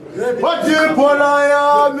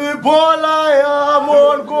Polaya, mi polaya,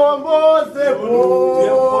 mon combo se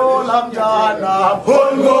polam jana.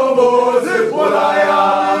 Mon combo se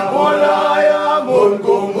polaya, polaya, mon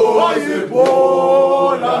combo se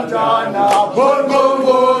polam jana. Mon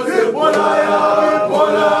combo se polaya,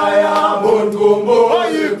 polaya, mon combo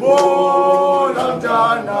se polam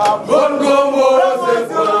jana. Mon combo se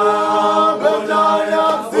polaya, polaya,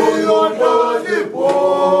 se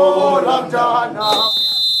polam jana.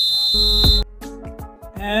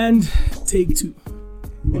 And take two.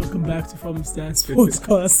 Welcome back to From the Stand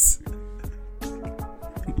Sportscast.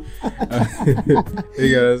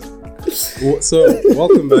 Hey guys. So,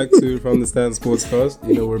 welcome back to From the Stand Sportscast.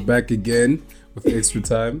 You know, we're back again with extra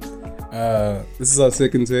time. This is our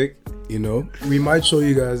second take. You know, we might show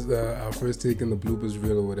you guys our first take in the bloopers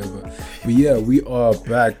reel or whatever. But yeah, we are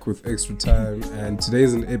back with extra time. And today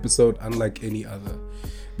is an episode unlike any other.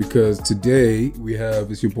 Because today we have,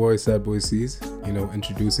 it's your boy Sad Boy C's, you know,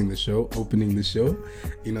 introducing the show, opening the show,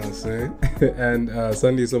 you know what I'm saying? And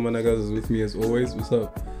Sandy Somanagas is with me as always. What's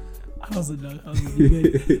up? How's it, dog? How's it? You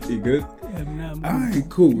good? You good? Yeah, man. Alright,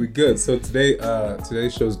 cool, we good. So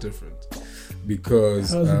today's show's different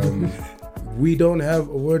because we don't have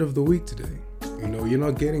a word of the week today. You know, you're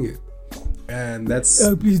not getting it. And that's...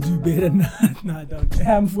 please do better. Nah, dog.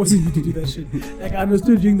 I'm forcing you to do that shit. Like, I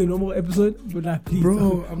understood during the normal episode, but nah, please.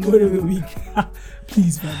 Bro, I'm not... Word of the week.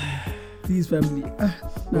 Please, family. Please, family.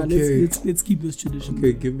 Okay. Let's keep this tradition.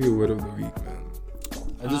 Okay, give me a word of the week, man.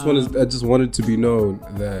 I just wanted to be known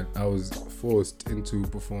that I was forced into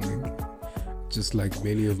performing, just like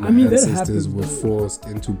many of my ancestors were forced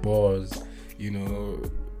into bars. You know,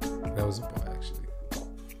 that was a bar actually.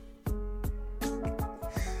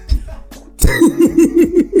 You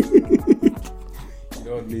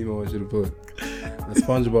know what meme I should have put? The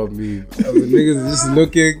SpongeBob meme. The niggas just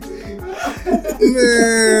looking.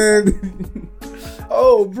 Man.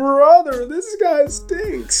 Oh, brother, this guy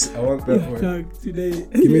stinks. I want that one. Dog, today.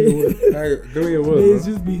 Give me the word. Give me a word.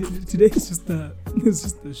 Today it's just a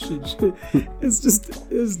shit. It's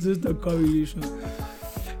just a comedy show.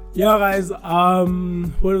 Yeah, guys.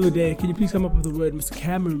 Word of the day. Can you please come up with the word, Mr.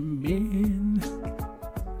 Cameraman?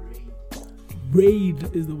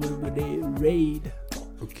 Raid is the word of the day. Raid.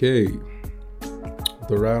 Okay.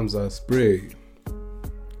 The rhymes are spray.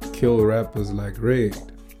 Kill rappers like raid.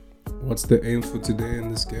 What's the aim for today in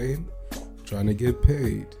this game? Trying to get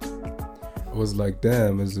paid. I was like,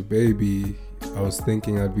 damn, as a baby, I was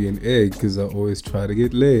thinking I'd be an egg because I always try to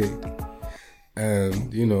get laid.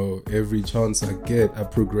 And, you know, every chance I get, I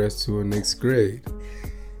progress to a next grade.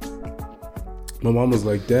 My mom was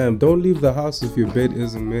like, damn, don't leave the house if your bed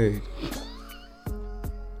isn't made.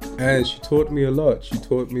 And she taught me a lot. She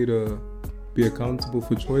taught me to be accountable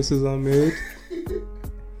for choices I made.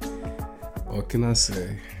 What can I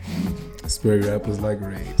say? Spray rappers like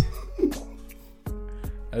raid.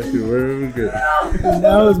 I feel very good.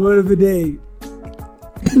 That was word of the day.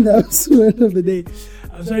 That was word of the day.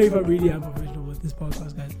 I'm sorry if I'm really unprofessional with this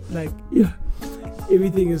podcast, guys. Like, yeah,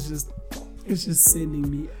 everything is just sending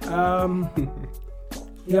me.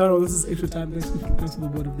 Yeah, no, this is extra time. Thanks for the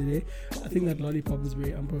word of the day. I think that lollipop is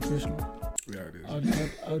very unprofessional. Yeah, it is.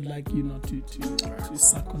 I would like you not to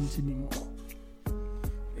suck on it anymore.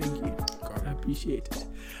 Thank you. I appreciate it.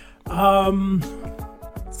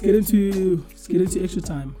 Let's get into extra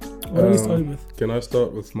time. What are we starting with? Can I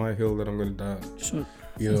start with my hill that I'm gonna die on? Sure.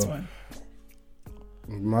 That's fine.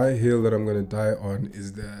 My hill that I'm gonna die on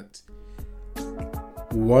is that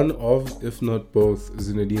one of, if not both,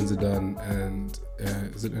 Zinedine Zidane and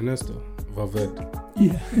is it Ernesto Valverde?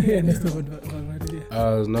 Yeah, Ernesto Valverde.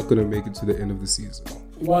 Yeah. Is not gonna make it to the end of the season.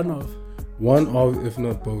 One of, if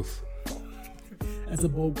not both. That's a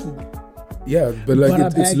bold call. Yeah, but like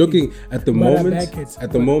it's looking at the moment.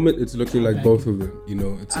 At the moment, it's looking like both of them. You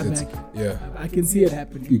know, it's yeah. I can see it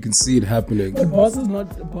happening. You can see it happening. But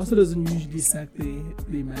Barca doesn't usually sack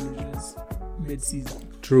their managers mid-season.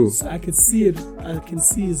 True. So I can see it. I can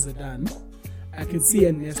see Zidane. I can see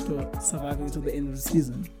Ernesto surviving until the end of the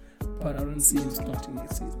season, but I don't see him starting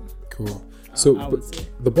next season. Cool. So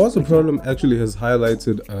the Barca problem actually has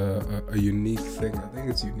highlighted a unique thing. I think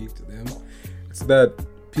it's unique to them. It's that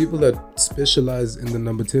people that specialize in the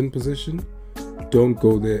number 10 position don't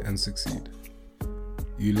go there and succeed.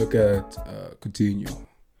 You look at Coutinho.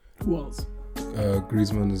 Who else?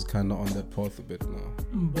 Griezmann is kind of on that path a bit now.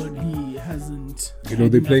 But he hasn't. You know,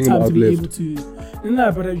 they're playing him up left.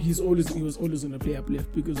 No, but he was always going to play up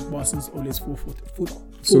left because Barca's always 4-4.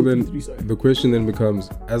 So then the question then becomes,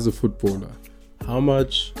 as a footballer, how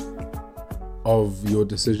much of your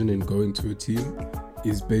decision in going to a team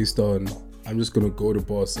is based on I'm just gonna go to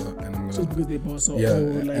Barca and I'm Just gonna because they Barca, Yeah,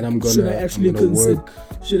 or like, and I'm should I gonna- actually I'm gonna consider? work.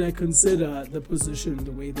 Should I consider the position,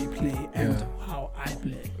 the way they play, and Yeah. how I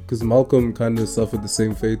play? because Malcolm kind of suffered the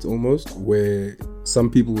same fate almost, where some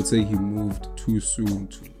people would say he moved too soon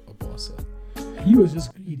to a Barca. He was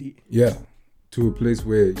just greedy. Yeah, to a place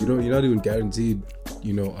where you're not even guaranteed,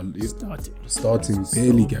 starting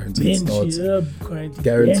barely guaranteed bench, starts, yeah,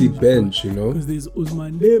 guaranteed bench, you know. Because there's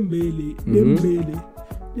Usman Dembele, Mm-hmm.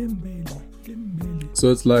 Dembele.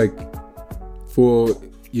 So it's like,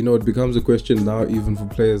 it becomes a question now, even for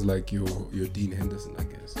players like your Dean Henderson, I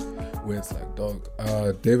guess, where it's like, dog,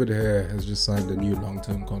 David Hare has just signed a new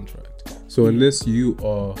long-term contract. So unless you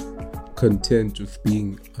are content with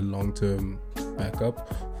being a long-term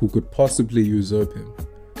backup who could possibly usurp him,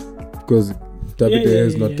 because David Hare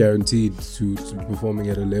is not guaranteed to performing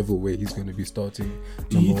at a level where he's going to be starting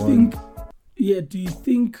number one. Do you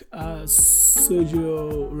think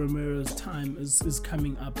Sergio Romero's time is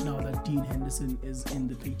coming up now that Dean Henderson is in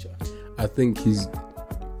the picture? I think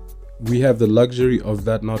we have the luxury of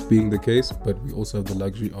that not being the case, but we also have the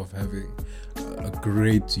luxury of having a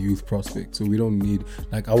great youth prospect. So we don't need,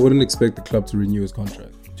 I wouldn't expect the club to renew his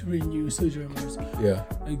contract. To renew Sergio Romero's? Yeah.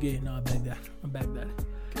 Okay, no, I back that.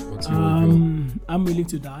 What's your hill? I'm willing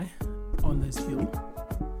to die on this hill.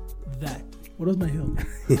 What was my hill?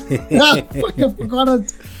 I forgot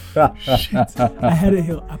it. Shit. I had a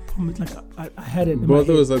hill. I promise, I had it. Both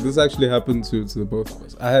of us, this actually happened to the both of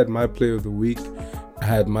us. I had my player of the week. I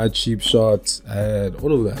had my cheap shots. I had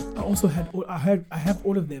all of that. I also had. I have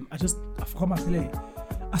all of them. I forgot my play.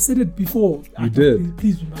 I said it before. You did.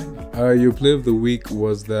 Please remind me. Your player of the week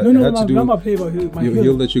was that. Not my play, but my your hill.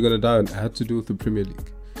 hill that you're gonna die on. It had to do with the Premier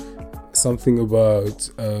League. Something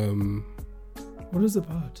about. What was it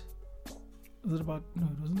about? Was it about? No,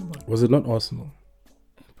 it wasn't about. Was it not Arsenal?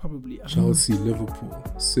 Probably. Chelsea, Liverpool,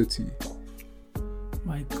 City.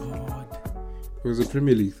 My God. It was a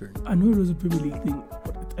Premier League thing. I know it was a Premier League thing,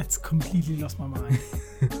 but it's completely lost my mind.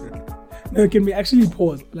 No, can we actually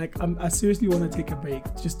pause? I seriously want to take a break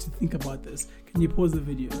just to think about this. Can you pause the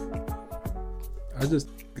video?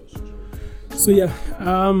 So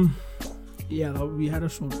we had a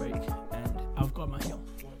short break, and I've got my hill.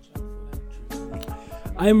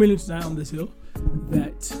 I am willing to die on this hill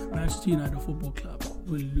that Manchester United Football Club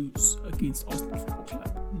will lose against Arsenal Football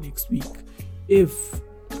Club next week if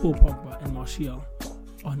Paul Pogba and Martial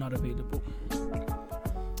are not available.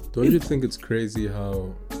 Don't you think it's crazy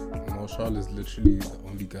how Martial is literally the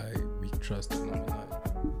only guy we trust at number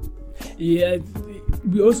 9? Yeah,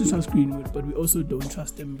 we also trust Greenwood, but we also don't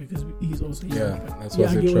trust him because he's also young. Yeah, that's what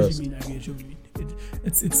I they trust. I get what you mean.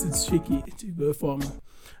 It's tricky to go from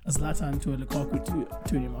a Zlatan to a Lukaku to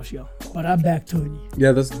Tony Martial. But I back Tony.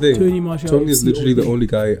 Yeah, that's the thing. Tony Martial. Tony is literally the only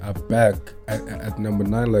guy I back at number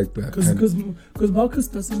 9 like that. Because Marcus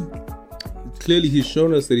doesn't. Clearly, he's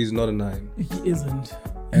shown us that he's not a 9. He isn't.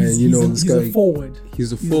 And he's a forward.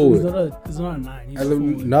 He's a forward. He's not a 9. He's and a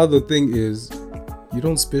forward. Now the thing is, you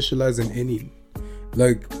don't specialize in any.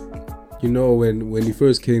 When he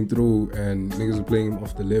first came through and niggas were playing him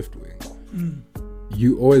off the left wing,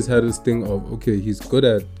 you always had this thing of, okay, he's good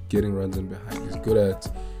at getting runs in behind.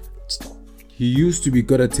 He used to be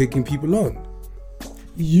good at taking people on.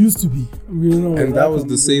 He used to be. And that was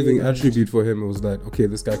the saving attribute for him. It was like, okay,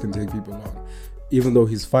 this guy can take people on. Even though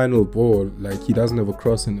his final ball, he doesn't have a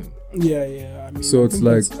cross in him. Yeah. I mean, so it's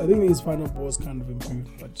I think his final ball is kind of improved.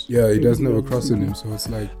 But yeah, he doesn't have a cross in him. So it's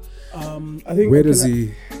like, I think. Where does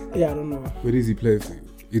he? Yeah, I don't know. Where does he play for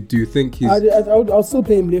you? Do you think he's? I'll still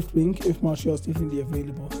play him left wing if Martial is definitely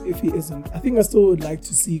available. If he isn't, I think I still would like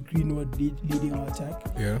to see Greenwood leading our attack.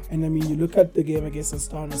 Yeah. And I mean, you look at the game against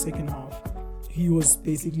Aston in the second half. He was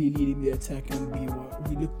basically leading the attack, and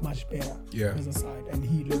we looked much better as a side, and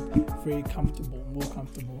he looked very comfortable, more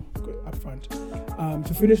comfortable up front.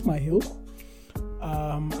 To finish my hill,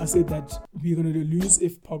 I said that we're going to lose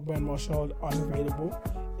if Pogba and Martial aren't available.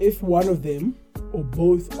 If one of them or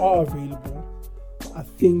both are available, I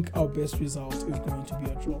think our best result is going to be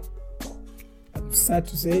a draw. I'm sad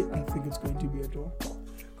to say, I think it's going to be a draw.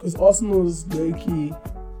 Because Arsenal's low-key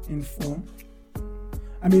in form.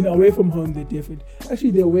 I mean, away from home, they're different.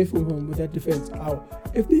 Actually, they're away from home with that defense.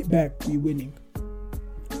 If they're back, we're winning.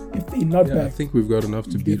 If they're not back, I think we've got enough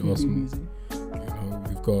to beat Arsenal. Losing.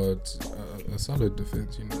 We've got a solid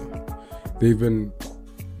defense. They've been.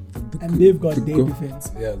 They've got their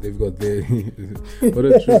defense. Yeah, they've got their. But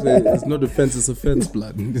it's not defense, it's a fence,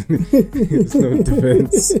 blood. It's not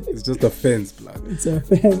defense, it's just a fence, blood. It's a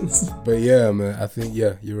fence. But yeah, man, I think,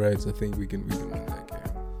 you're right. I think we can win that game.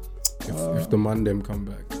 If the Mandem come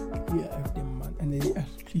back. Yeah, if the man, and they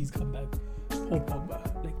please come back. Paul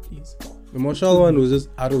Pogba, please. The Marshall one was just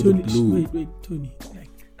out of Tony, the blue. Wait, Tony. Like,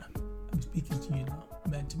 I'm speaking to you now,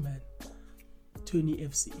 man to man. Tony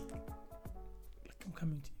FC. Like, I'm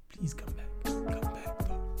coming to you. Please come back. Come back,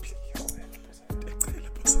 dog. Please.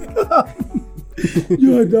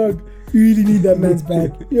 Yo, dog. You really need that man's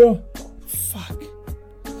back. Yo, fuck.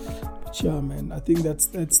 But yeah, man. I think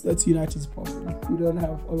that's United's problem. We don't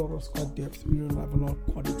have a lot of squad depth. We don't have a lot of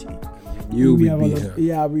quality. You would be here.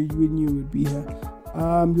 Yeah, we knew we'd be here.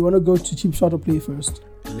 You want to go to cheap shot or play first?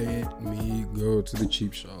 Let me go to the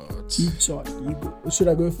cheap shot. Cheap shot. You go. Should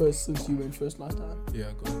I go first since you went first last time?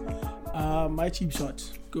 Yeah, go. My cheap shot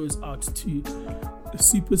goes out to the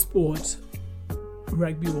Super Sport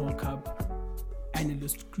Rugby World Cup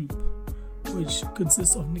analyst group, which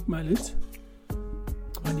consists of Nick Mallet,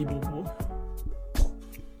 Kwani Bobo,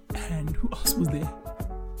 and who else was there?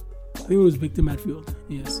 I think it was Victor Matfield,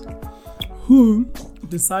 yes. Who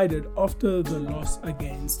decided after the loss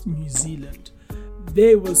against New Zealand,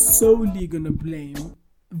 they were solely going to blame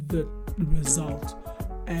the result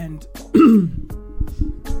and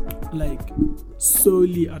like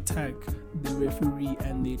solely attack the referee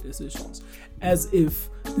and their decisions, as if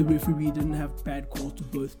the referee didn't have bad calls to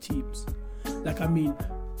both teams. Like, I mean,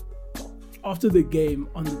 after the game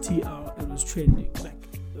on the TR, it was trending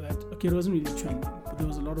like that. Okay, it wasn't really trending, but there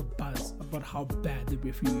was a lot of buzz about how bad the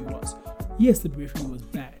referee was. Yes, the referee was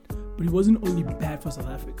bad, but he wasn't only bad for South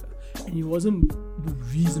Africa, and he wasn't the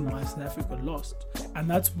reason why South Africa lost. And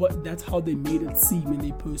that's how they made it seem in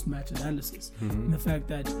their post-match analysis. Mm-hmm. And the fact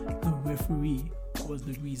that the referee was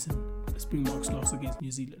the reason the Springboks lost against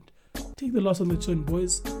New Zealand. Take the loss on the chin,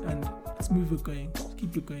 boys, and let's move it going. Let's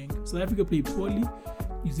keep it going. South Africa played poorly.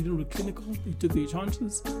 New Zealand were clinical. They took their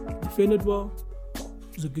chances, defended well.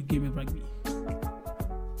 It was a good game of rugby.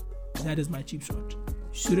 That is my cheap shot.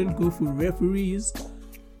 Shouldn't go for referees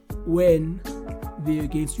when they're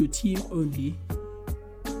against your team only,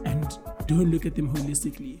 and don't look at them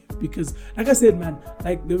holistically. Because, like I said, man,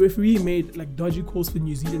 like the referee made like dodgy calls for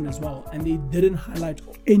New Zealand as well, and they didn't highlight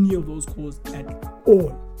any of those calls at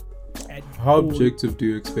all. How objective do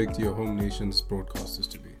you expect your home nation's broadcasters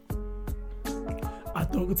to be? I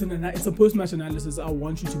thought it's a post-match analysis. I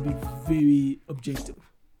want you to be very objective.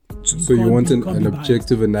 So you want an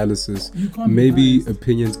objective analysis. Maybe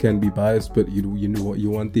opinions can be biased, but you know what, you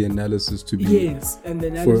want the analysis to be. Yes, and the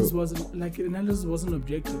analysis wasn't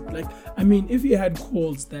objective. Like, I mean, if you had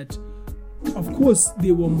calls that, of course,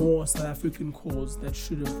 there were more South African calls that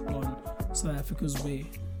should have gone South Africa's way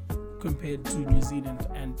compared to New Zealand,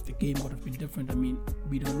 and the game would have been different. I mean,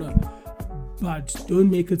 we don't know, but don't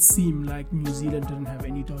make it seem like New Zealand didn't have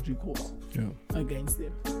any dodgy calls against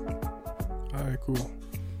them. Alright, cool.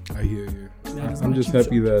 I hear you. I'm just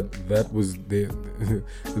happy that was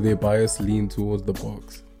their bias lean towards the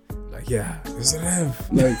box. Like, yeah, it's an F.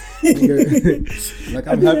 Like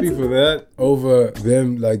I'm happy for that over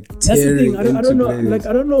them like tearing into I don't know. players. Like,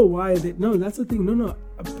 I don't know why that's the thing. No.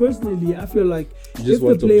 Personally, I feel like if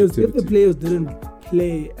the players didn't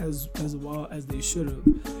play as well as they should have,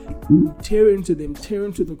 tear into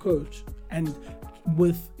the coach. And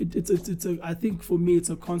with it's I think for me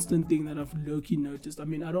it's a constant thing that I've low-key noticed. I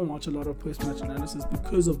mean, I don't watch a lot of post-match analysis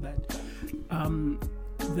because of that.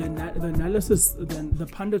 The analysis, the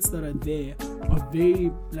pundits that are there are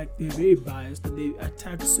they're very biased, and they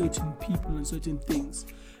attack certain people and certain things.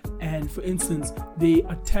 And for instance, they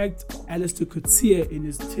attacked Alistair Coetzee in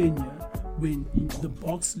his tenure when the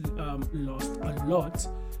Boks lost a lot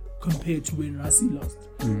compared to when Rassie lost.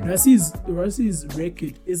 Rassie's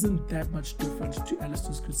record isn't that much different to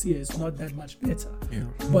Alistair Coetzee. It's not that much better. Yeah.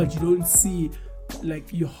 But you don't see,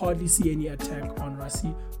 like, you hardly see any attack on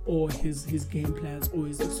Rassie or his game plans or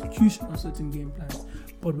his execution of certain game plans.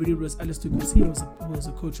 But when it was Alistair Coetzee who was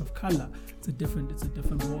a coach of color, it's a different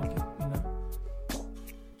ballgame, you know.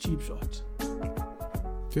 Cheap shot.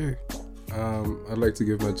 Okay. I'd like to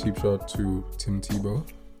give my cheap shot to Tim Tebow.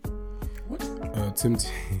 What?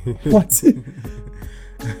 What?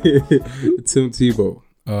 Tim Tebow,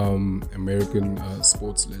 American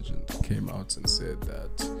sports legend, came out and said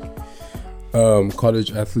that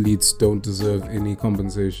college athletes don't deserve any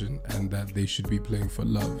compensation and that they should be playing for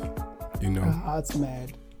love. You know, that's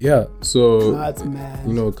mad. Yeah, so that's mad.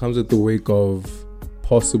 You know, it comes at the wake of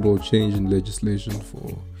possible change in legislation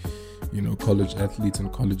for, you know, college athletes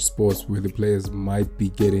and college sports, where the players might be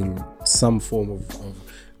getting some form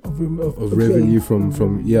of revenue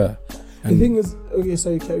from yeah. And the thing is, okay,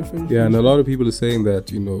 sorry, carry finish. Yeah, and a lot of people are saying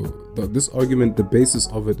that, you know, this argument, the basis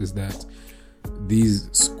of it is that these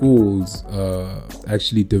schools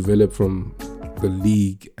actually develop from the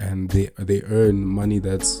league, and they earn money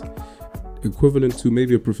that's equivalent to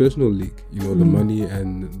maybe a professional league. You know, the money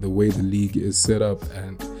and the way the league is set up,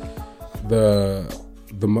 and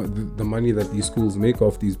the money that these schools make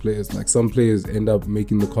off these players. Like, some players end up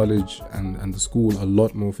making the college and the school a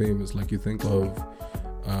lot more famous. Like, you think of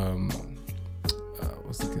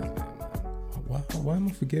what's the kid's name? Why am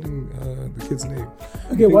I forgetting the kid's name?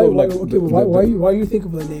 Okay, why you think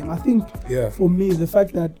of the name? I think for me, the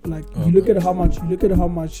fact that you look at how much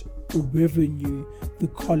revenue the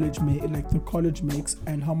college makes,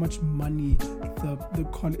 and how much money the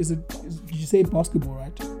college did you say basketball,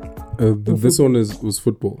 right? This one was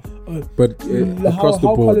football, but across the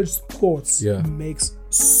board, college sports makes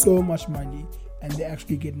so much money, and they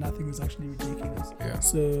actually get nothing is actually ridiculous. Yeah.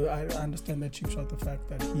 So I understand that cheap shot the fact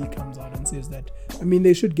that he comes out and says that. I mean,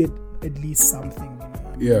 they should get at least something.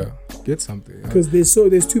 Get something. Because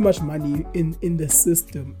there's too much money in the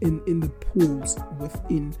system, in the pools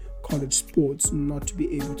within college sports, not to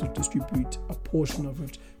be able to distribute a portion of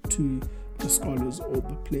it to the scholars or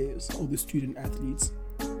the players or the student athletes.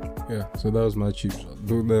 Yeah, so that was my cheap shot.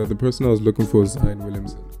 The person I was looking for is Zion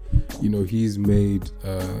Williamson. You know, he's made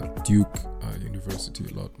Duke University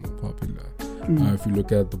a lot more popular. If you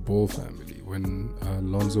look at the Ball family, when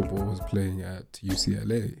Lonzo Ball was playing at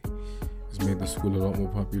UCLA, he's made the school a lot more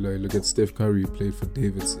popular. You look at Steph Curry, played for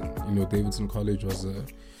Davidson. You know, Davidson College was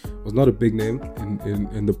not a big name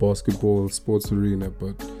in the basketball sports arena,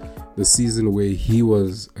 but the season where he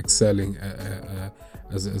was excelling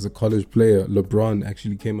as a college player, LeBron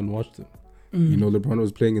actually came and watched him. You know, LeBron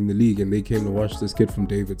was playing in the league, and they came to watch this kid from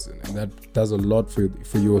Davidson, and that does a lot for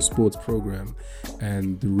your sports program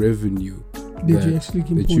and the revenue that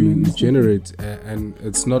you generate. And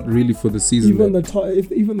it's not really for the season. Even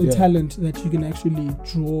the talent that you can actually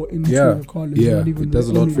draw into a college. Yeah, it does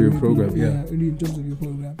a lot for your program. Only in terms of your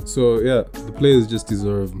program. So the players just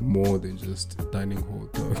deserve more than just a dining hall.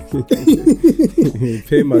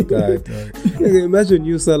 Pay my guy, dog. Imagine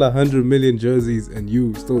you sell 100 million jerseys and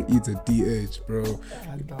you still eat a DH, bro.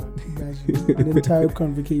 Imagine an entire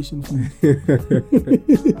convocation fee.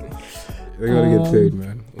 They gotta get paid,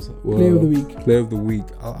 man. Well, Player of the week. Player of the week.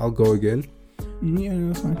 I'll go again. Yeah,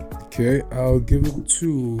 that's fine. Okay, I'll give it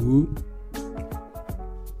to.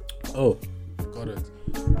 Oh, got it.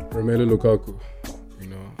 Romelu Lukaku. You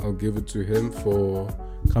know, I'll give it to him for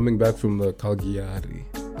coming back from the Cagliari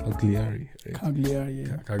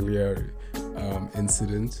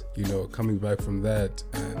incident. You know, coming back from that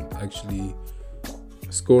and actually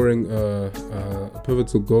scoring a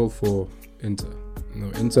pivotal goal for Inter. You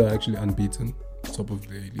know, Inter are actually unbeaten, top of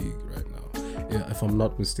the league right now. Yeah, if I'm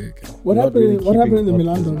not mistaken. What happened in the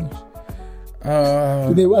Milan derby?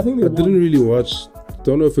 I didn't really watch.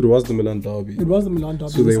 Don't know if it was the Milan derby. It was the Milan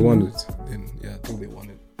derby. So they won it. Then I think they won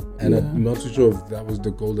it. And I'm not too sure if that was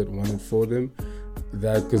the goal that won it for them.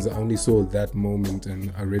 That because I only saw that moment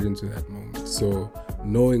and I read into that moment. So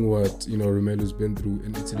knowing what Romelu's been through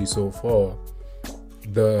in Italy so far,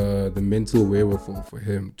 the mental wherewithal for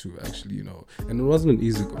him to actually and it wasn't an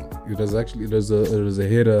easy goal. It was a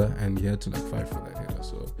header and he had to fight for that header.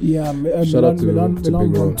 So shout out to Milan Big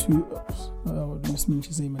won Ron. 2.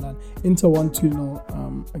 Milan. Inter won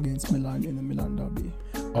 2-0 against Milan in the Milan derby.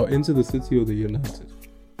 Are into the City or the United?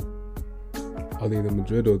 Are they the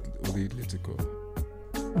Madrid or the Atletico?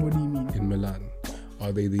 What do you mean? In Milan,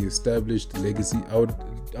 are they the established legacy? I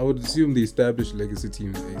would assume the established legacy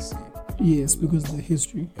team is AC. Yes, because of the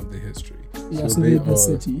history. Yeah, so they're the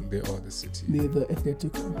City. They are the City. They're the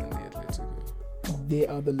Atletico. They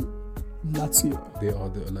are the Lazio. They are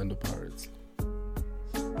the Orlando Pirates.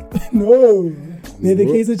 No, they're the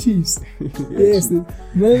Kaiser Chiefs. Yes, none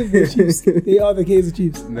of the Chiefs. They are the Kaiser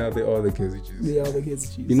Chiefs. No, they are the Kaiser Chiefs. They are the Kaiser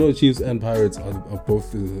Chiefs. You know, Chiefs and Pirates are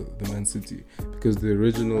both the Man City, because the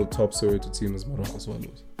original top Soweto team is Morocco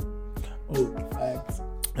Swallows. Oh, facts.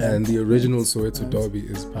 And the original Soweto derby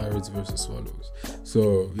is Pirates versus Swallows.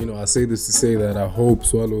 So, I say this to say that I hope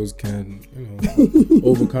Swallows can,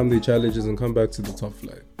 overcome their challenges and come back to the top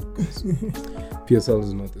flight. Because PSL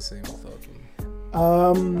is not the same without them.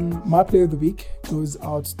 My player of the week goes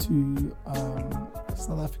out to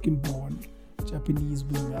South African-born Japanese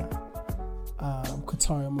winger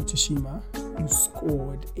Kotaro Motoshima, who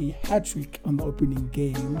scored a hat-trick on the opening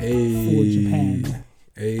game for Japan.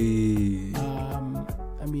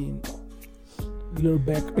 I mean, a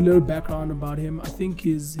little background about him. I think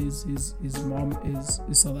his mom is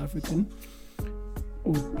South African.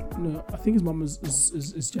 Oh no, I think his mom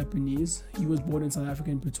is Japanese. He was born in South Africa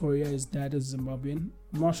in Pretoria. His dad is Zimbabwean.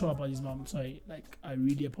 I'm not sure about his mom. Sorry, I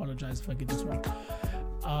really apologize if I get this wrong.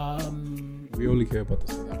 We only care about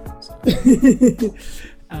the South African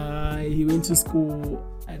side. He went to school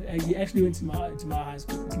He actually went to my high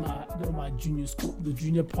school, to my junior school, the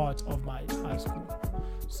junior part of my high school.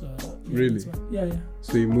 So yeah, really? Yeah.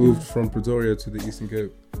 So he moved from Pretoria to the Eastern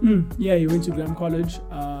Cape. Yeah, he went to Graham College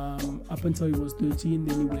up until he was 13.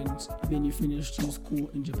 Then he finished his school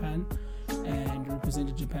in Japan and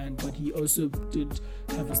represented Japan. But he also did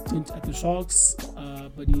have a stint at the Sharks.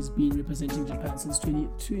 But he's been representing Japan since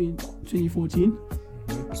 2014.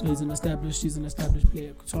 So he's an established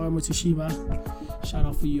player. Kotaro Motoshima, shout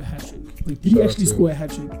out for your hat trick. Wait, did he actually score a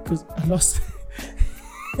hat trick? Because I lost.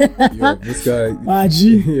 Yo, this guy.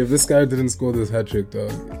 If this guy didn't score this hat trick,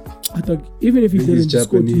 dog. I thought even if he didn't, he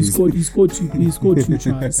scored two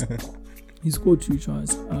tries. He scored 2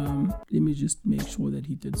 tries. Let me just make sure that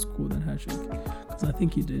he did score that hat trick, because I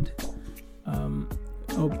think he did.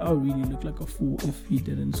 I'll really look like a fool if he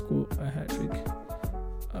didn't score a hat trick.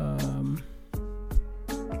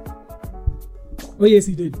 Oh yes,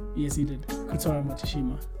 he did. Kotaro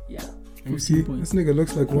Motoshima. Yeah. Let me see. This nigga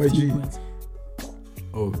looks like YG. Points.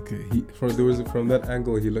 Okay. From that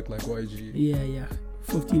angle, he looked like YG. Yeah.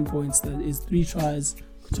 15 points. That is 3 tries.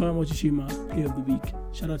 Kotaro Motoshima, player of the week.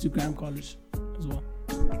 Shout out to Graham College as well.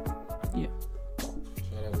 Yeah.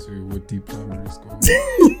 Shout out to Woodley Primary School.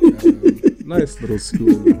 Nice little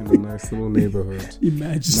school in a nice little neighborhood.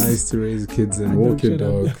 Imagine. Nice to raise kids and walk your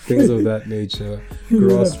dog. Things of that nature.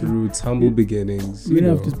 Grassroots, humble beginnings. We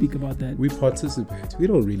don't have to speak about that. We participate. We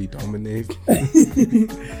don't really dominate. We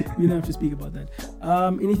don't have to speak about that.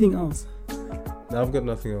 Anything else? No, I've got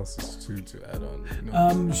nothing else to add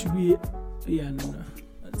on. Should we? Yeah, no.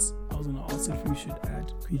 I was gonna ask if we should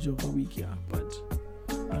add Creature of the Week, but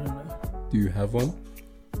I don't know. Do you have one?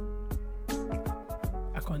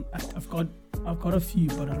 I've got a few,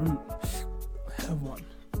 but I don't have one.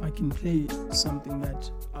 I can play something that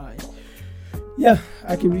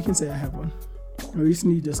we can say I have one. I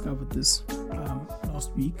recently discovered this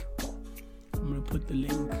last week. I'm gonna put the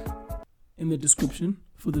link in the description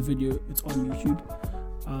for the video. It's on YouTube.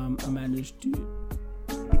 I managed to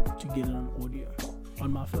get it on audio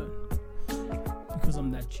on my phone because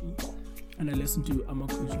I'm that cheap, and I listen to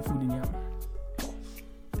Amakucha Food in Yama.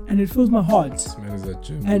 And it fills my heart. This man is at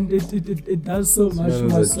gym. And it does so much for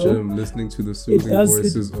my is soul. at gym listening to the soothing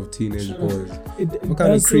voices of teenage boys. What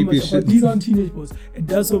kind of creepy shit? These aren't teenage boys. It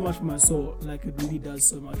does so much for my soul. Like, it really does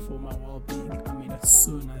so much for my well-being. I mean, it's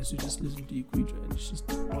so nice to just listen to Equidra, and it's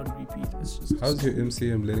just on repeat. It's just. How's your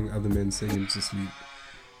MCM letting other men sing him to sleep?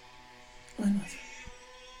 Why not?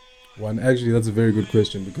 One, actually, that's a very good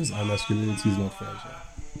question, because our masculinity is not fragile.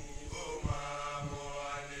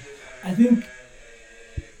 I think.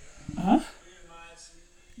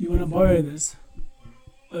 You wanna borrow this?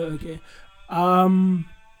 Okay. The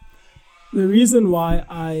reason why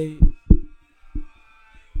I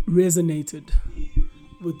resonated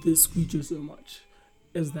with this creature so much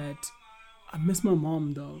is that I miss my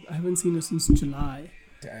mom, dog. I haven't seen her since July.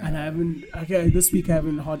 Damn. And this week I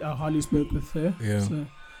hardly spoke with her. Yeah. So,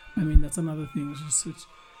 I mean, that's another thing.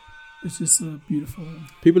 It's just so beautiful.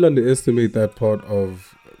 People underestimate that part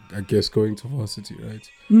of, I guess, going to varsity, right?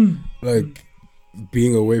 Like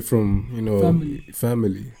being away from,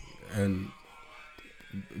 family and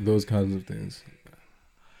those kinds of things.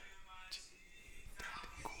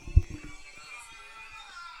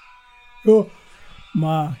 Oh,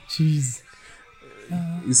 ma, jeez.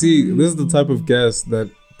 You see, this is the type of gas that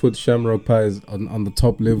puts Shamrock Pies on the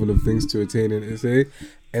top level of things to attain in SA.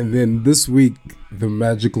 And then this week, the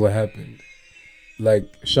magical happened.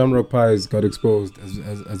 Like, Shamrock Pies got exposed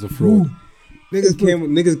as a fraud. Ooh.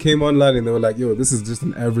 Niggas came online and they were like, yo, this is just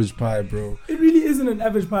an average pie, bro. It really isn't an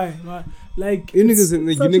average pie, right? Like, you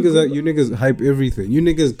niggas hype everything. You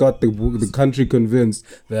niggas got the country convinced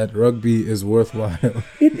that rugby is worthwhile.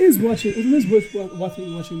 It is worth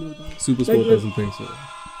watching those guys. Supersport doesn't think so.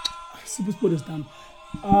 Supersport is done.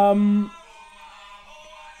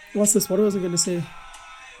 What's this? What was I gonna say?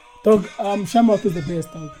 Dog, Shamrock is the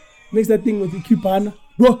best, dog. Makes that thing with the coupon,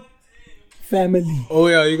 bro. Family. Oh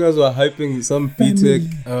yeah, you guys were hyping some B-Tech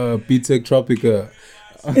Tropica.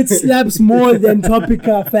 It slaps more than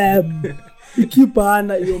Tropica, fam. The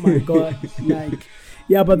coupon, oh my god. Like,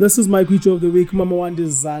 yeah, but this is my creature of the week. Mama want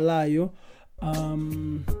is Zalayo.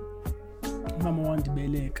 Mama want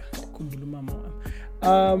Beleka.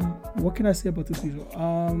 What can I say about this video?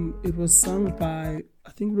 It was sung by,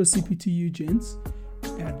 I think it was CPTU gents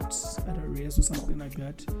at a race or something like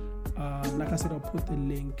that. Like I said, I'll put the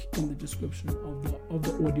link in the description of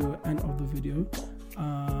the audio and of the video.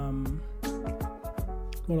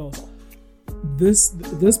 What else?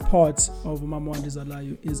 This part of Mama Wandi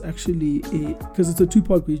Zalayo is actually because it's a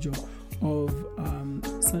 2-part video of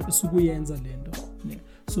Sukuyenza Lendo. Yeah.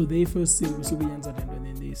 So they first sing Suku Yenzalendo and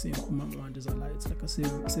then they sing Mama Wandizala. It's like a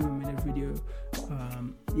 7-minute video.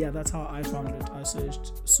 That's how I found it. I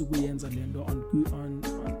searched Suku Yenzalendo on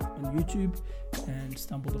YouTube and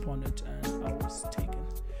stumbled upon it, and I was taken.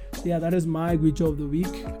 So that is my Gwijo of the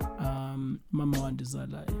week. Mama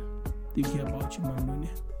Wandizala. Thinking about you, Mamuni.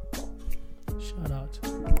 Shout out.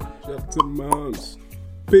 Shout out to the moms.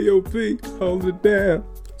 POP, hold it down.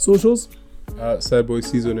 Socials? Sad Boy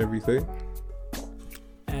Sees on everything.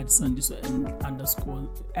 At Sandiso _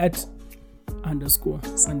 at _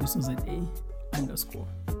 Sandiso ZA _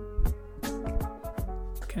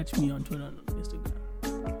 Catch me on Twitter and on Instagram.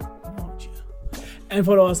 And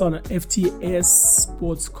follow us on FTS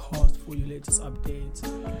Sportscast for your latest updates.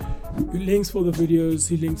 Your links for the videos,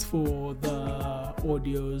 your links for the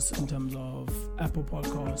audios in terms of Apple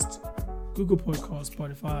Podcasts, Google Podcasts,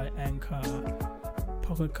 Spotify, Anchor,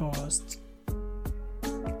 Pocket Cast.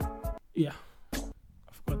 I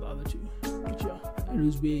forgot the other two. But that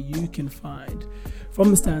is where you can find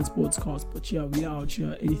From the Stand Sportscast. But we are out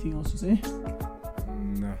here. Anything else to say?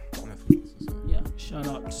 No, nothing else to say. Shout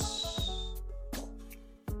out.